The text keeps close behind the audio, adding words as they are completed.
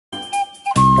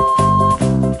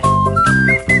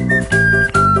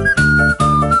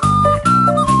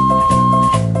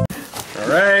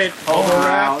right.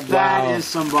 Wow, that is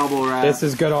some bubble wrap. This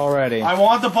is good already. I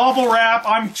want the bubble wrap.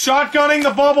 I'm shotgunning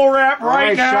the bubble wrap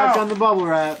right now. Shotgun the bubble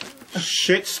wrap.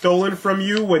 Shit stolen from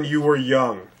you when you were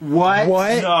young. What?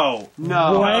 What? No.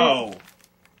 No. No.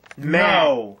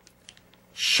 No.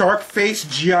 Shark face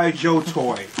G.I. Joe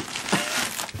toy.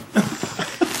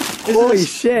 Holy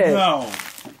shit. No.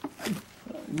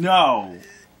 No.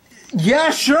 Yeah,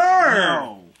 sure.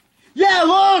 No. Yeah,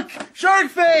 look, shark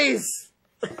face.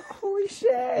 Holy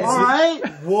shit. All right.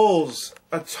 Wool's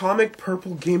Atomic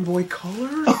Purple Game Boy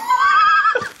Color?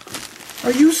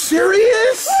 Are you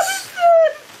serious?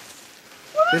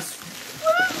 What?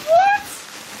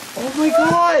 Oh my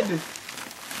god!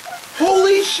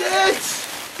 Holy shit!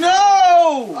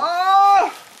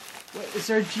 No! Wait, is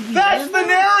there a GB? That's the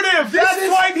narrative! That's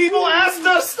why people asked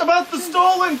us about the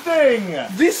stolen thing!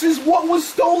 This is what was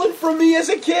stolen from me as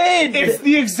a kid! It's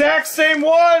the exact same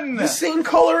one! The same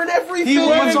color and everything! He went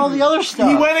What's all the other stuff?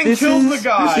 He went and killed the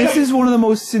guy! This is one of the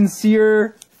most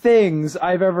sincere things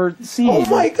I've ever seen. Oh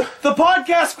my god! The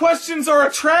podcast questions are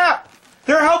a trap!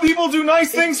 They're how people do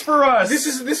nice things for us! This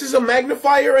is a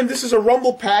magnifier and this is a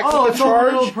rumble pack Oh, with a it's all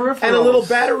the charge little peripherals. and a little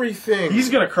battery thing. He's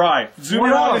gonna cry. Zoom What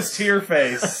in on else? his tear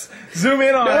face. Zoom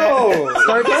in on it.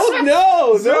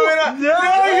 No! Zoom in on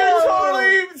No, you're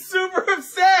totally super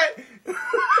upset!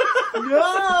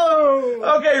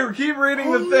 No. Okay, keep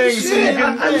reading the thing so you shit,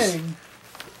 can...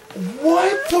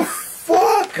 What the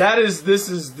fuck?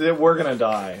 We're gonna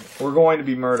die. We're going to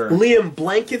be murdered. Liam,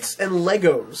 blankets and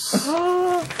Legos.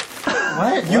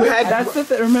 What? You had That's the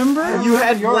thing, remember? you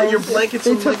had like your blankets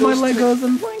They and took Legos. my Legos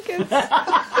and blankets.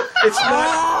 It's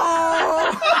not.